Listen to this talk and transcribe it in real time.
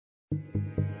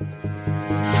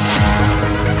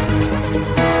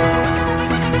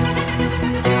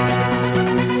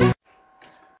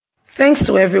Thanks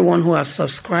to everyone who have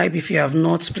subscribed. If you have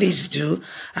not, please do.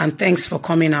 And thanks for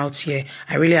coming out here.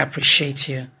 I really appreciate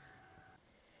you.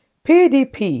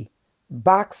 PDP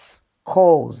backs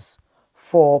calls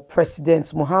for President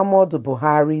Muhammadu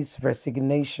Buhari's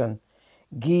resignation,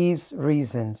 gives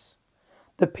reasons.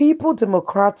 The People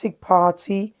Democratic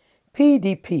Party,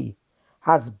 PDP,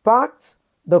 has backed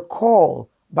the call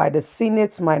by the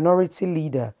Senate Minority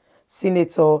Leader,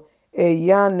 Senator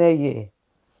Eyaneye,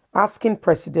 asking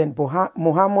President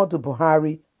Muhammadu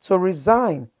Buhari to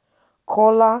resign.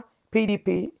 Kola,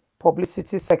 PDP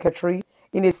Publicity Secretary,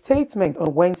 in a statement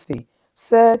on Wednesday,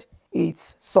 said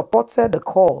it supported the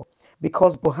call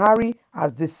because Buhari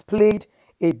has displayed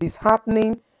a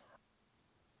disheartening,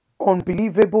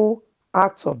 unbelievable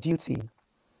act of duty.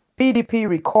 PDP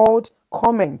recalled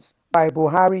comments by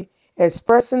Buhari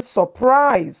expressing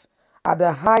surprise at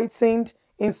the heightened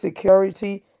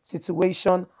insecurity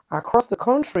situation across the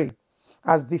country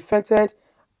has defeated,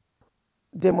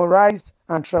 demoralized,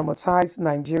 and traumatized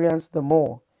Nigerians the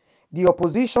more. The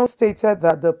opposition stated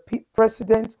that the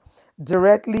president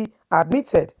directly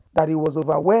admitted that he was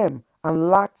overwhelmed and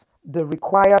lacked the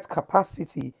required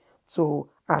capacity to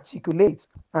articulate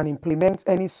and implement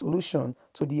any solution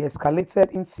to the escalated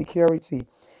insecurity,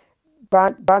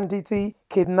 banditry,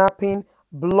 kidnapping,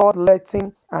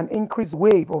 bloodletting, and increased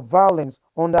wave of violence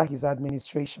under his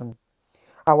administration.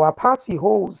 Our party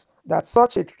holds that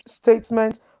such a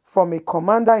statement from a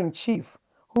commander-in-chief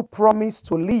who promised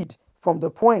to lead from the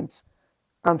point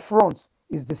and front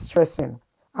is distressing,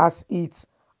 as it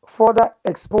further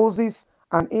exposes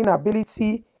an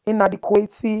inability,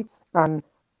 inadequacy, and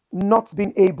not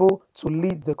being able to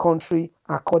lead the country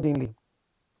accordingly.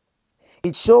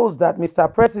 It shows that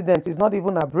Mr. President is not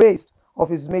even abreast of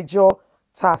his major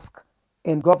task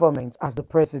in government as the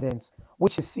president,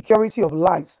 which is security of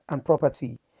lives and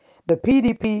property. The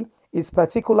PDP is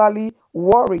particularly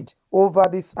worried over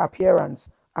this appearance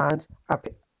and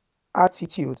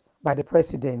attitude by the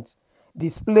president,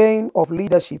 displaying of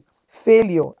leadership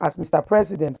failure, as Mr.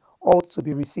 President ought to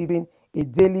be receiving a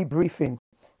daily briefing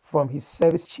from his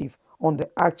service chief on the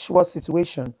actual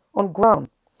situation on ground.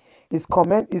 His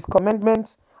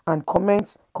comments and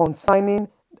comments concerning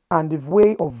and the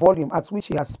way of volume at which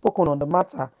he has spoken on the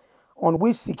matter, on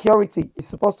which security is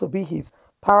supposed to be his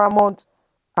paramount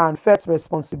and first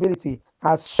responsibility,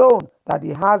 has shown that he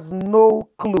has no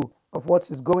clue of what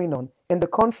is going on in the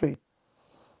country.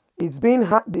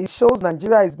 It shows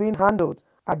Nigeria is being handled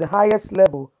at the highest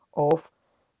level of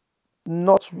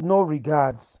no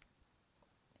regards.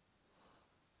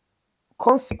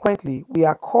 Consequently, we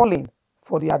are calling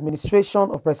for the administration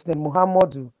of President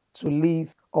Muhammadu to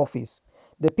leave office.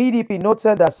 The PDP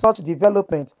noted that such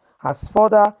development has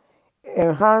further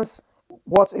enhanced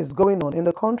what is going on in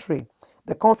the country.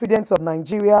 The confidence of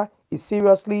Nigeria is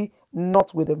seriously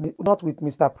not with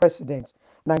Mr. President.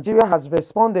 Nigeria has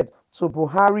responded to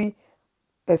Buhari's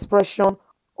expression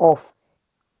of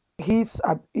his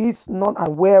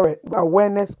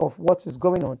non-awareness of what is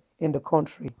going on in the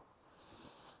country.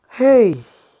 Hey,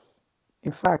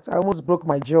 in fact, I almost broke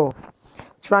my jaw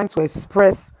trying to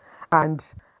express and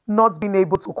not being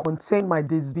able to contain my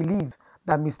disbelief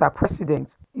that Mr.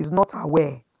 President is not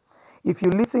aware. If you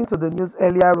listen to the news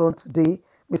earlier on today,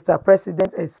 Mr.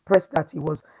 President expressed that he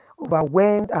was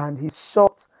overwhelmed and he's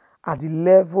shocked at the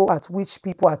level at which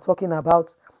people are talking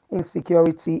about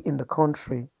insecurity in the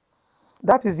country.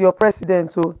 That is your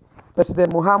president,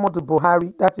 President Muhammadu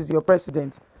Buhari. That is your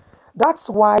president. That's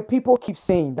why people keep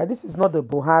saying that this is not the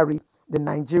Buhari, the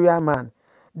Nigerian man.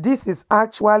 This is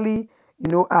actually,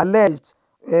 alleged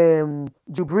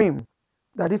Jubrim,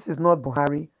 that this is not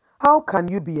Buhari. How can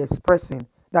you be expressing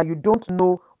that you don't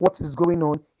know what is going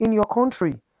on in your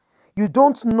country? You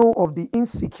don't know of the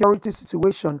insecurity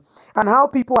situation and how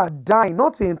people are dying,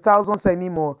 not in thousands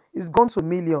anymore. It's gone to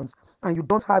millions, and you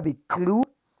don't have a clue.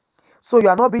 So you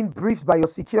are not being briefed by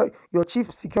your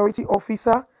chief security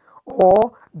officer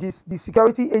or the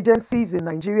security agencies in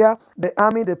Nigeria, the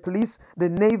army, the police, the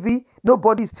navy.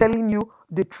 Nobody is telling you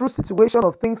the true situation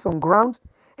of things on ground.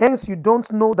 Hence, you don't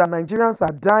know that Nigerians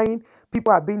are dying.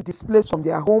 People are being displaced from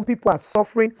their home. People are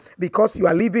suffering because you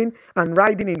are living and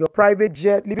riding in your private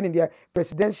jet, living in their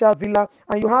presidential villa,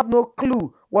 and you have no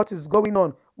clue what is going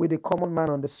on with the common man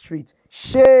on the street.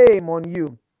 Shame on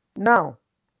you. Now,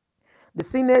 the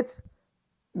Senate,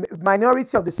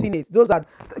 minority of the Senate,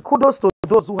 kudos to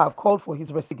those who have called for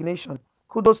his resignation.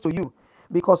 Kudos to you,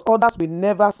 because others will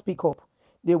never speak up.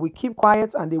 They will keep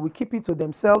quiet and they will keep it to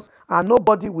themselves, and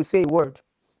nobody will say a word.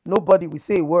 Nobody will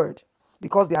say a word.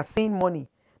 because they are seeing money.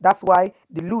 That's why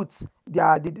the loot,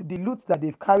 the loot that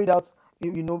they've carried out,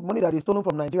 money that they've stolen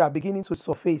from Nigeria are beginning to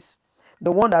surface.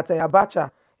 The one that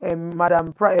Abacha,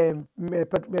 Madam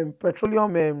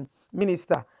Petroleum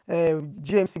Minister,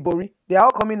 GMC Bori, they are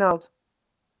all coming out.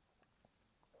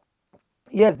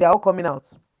 Yes, they are all coming out.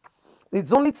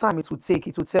 It's only time it will take,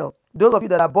 it will tell. Those of you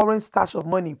that are borrowing stash of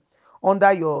money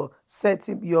under your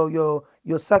setting, your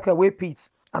away pits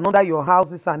and under your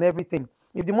houses and everything.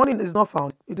 If the money is not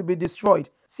found, it will be destroyed.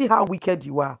 See how wicked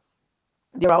you are.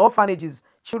 There are orphanages,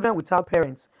 children without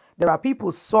parents. There are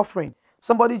people suffering.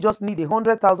 Somebody just need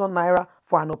 100,000 naira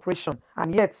for an operation,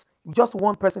 and yet just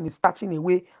one person is snatching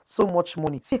away so much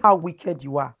money. See how wicked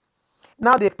you are.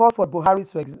 Now they've called for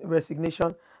Buhari's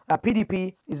resignation.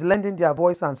 PDP is lending their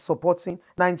voice and supporting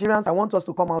Nigerians. I want us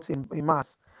to come out in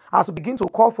mass. As we begin to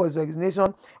call for his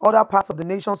resignation, other parts of the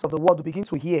nations of the world will begin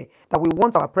to hear that we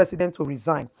want our president to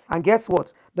resign. And guess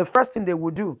what? The first thing they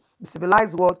will do, the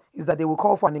civilized world, is that they will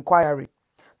call for an inquiry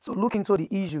to look into the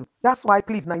issue. That's why,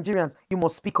 please, Nigerians, you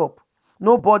must speak up.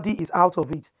 Nobody is out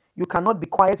of it. You cannot be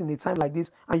quiet in a time like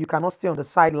this, and you cannot stay on the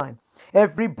sideline.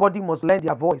 Everybody must lend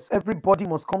their voice. Everybody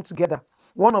must come together.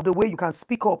 One of the ways you can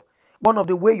speak up, one of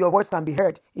the ways your voice can be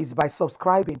heard is by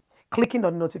subscribing, clicking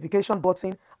on the notification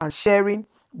button, and sharing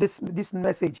this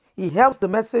message. It helps the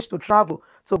message to travel,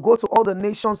 to go to all the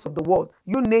nations of the world.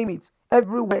 You name it,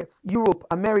 everywhere. Europe,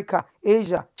 America,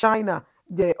 Asia, China,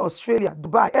 Australia,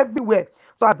 Dubai, everywhere.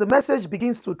 So as the message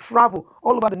begins to travel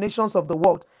all over the nations of the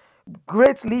world,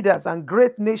 great leaders and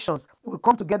great nations will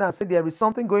come together and say there is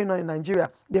something going on in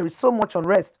Nigeria. There is so much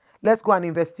unrest. Let's go and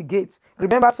investigate.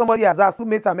 Remember, somebody has asked, who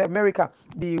made America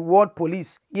the world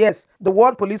police? Yes, the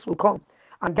world police will come.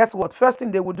 And guess what? First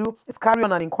thing they will do is carry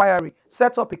on an inquiry,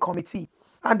 set up a committee.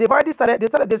 And they've already started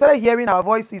hearing our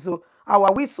voices. So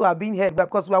our whistles are being heard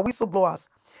because we are whistleblowers.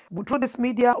 Through this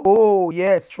media, oh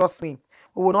yes, trust me,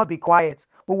 we will not be quiet.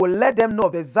 We will let them know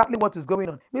of exactly what is going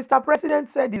on. Mr. President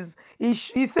said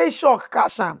he says shock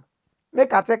Kasham.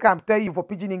 Make I take him tell you for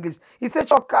pidgin English. He said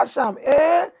shock Kasham.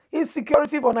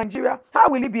 Insecurity for Nigeria. How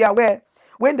will he be aware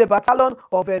when the battalion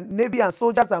of Navy and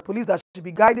soldiers and police that should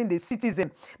be guiding the citizen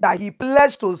that he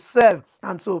pledged to serve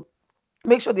and to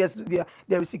make sure there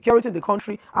is security in the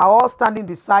country are all standing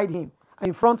beside him,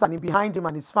 in front and behind him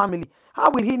and his family? How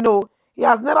will he know? He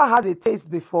has never had a taste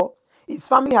before. His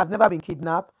family has never been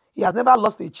kidnapped. He has never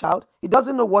lost a child. He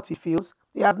doesn't know what he feels.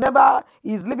 He's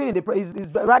living in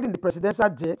he's riding the presidential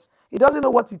jets. He doesn't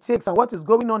know what it takes and what is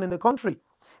going on in the country.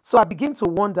 So I begin to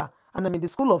wonder, and I'm in the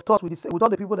school of thought with all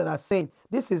the people that are saying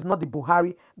this is not the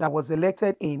Buhari that was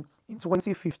elected in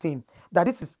 2015, that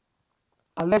this is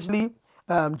allegedly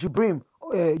Jibrim.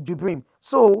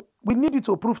 So we need you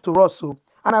to prove to us so.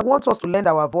 And I want us to lend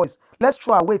our voice. Let's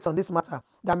throw our weight on this matter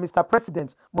that Mr.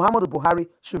 President Muhammadu Buhari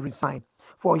should resign.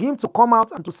 For him to come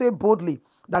out and to say boldly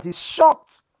that he's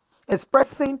shocked,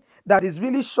 expressing that he's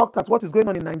really shocked at what is going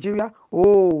on in Nigeria.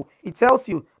 Oh, it tells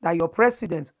you that your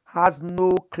president has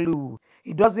no clue.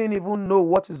 He doesn't even know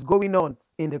what is going on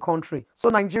in the country. So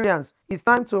Nigerians, it's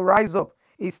time to rise up.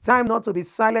 It's time not to be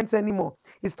silent anymore.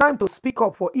 It's time to speak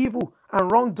up for evil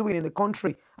and wrongdoing in the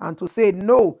country and to say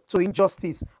no to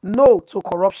injustice, no to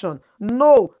corruption,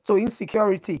 no to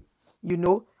insecurity.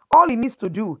 All he needs to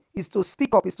do is to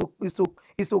speak up, is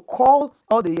to call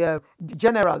all the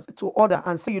generals to order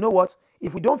and say, you know what,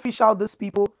 if we don't fish out these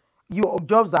people, your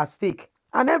jobs are at stake.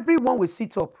 And everyone will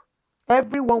sit up.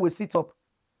 Everyone will sit up.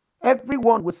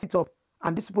 Everyone will sit up.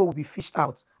 And these people will be fished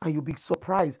out. And you'll be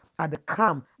surprised at the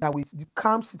calm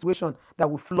situation that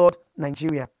will flood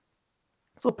Nigeria.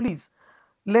 So please,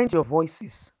 lend your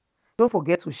voices. Don't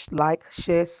forget to like,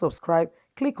 share, subscribe.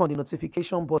 Click on the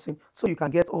notification button so you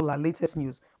can get all our latest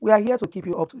news. We are here to keep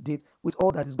you up to date with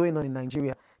all that is going on in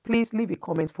Nigeria. Please leave a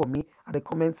comment for me at the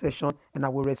comment section and I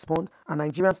will respond. And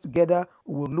Nigerians together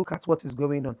will look at what is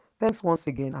going on. Thanks once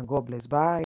again and God bless. Bye.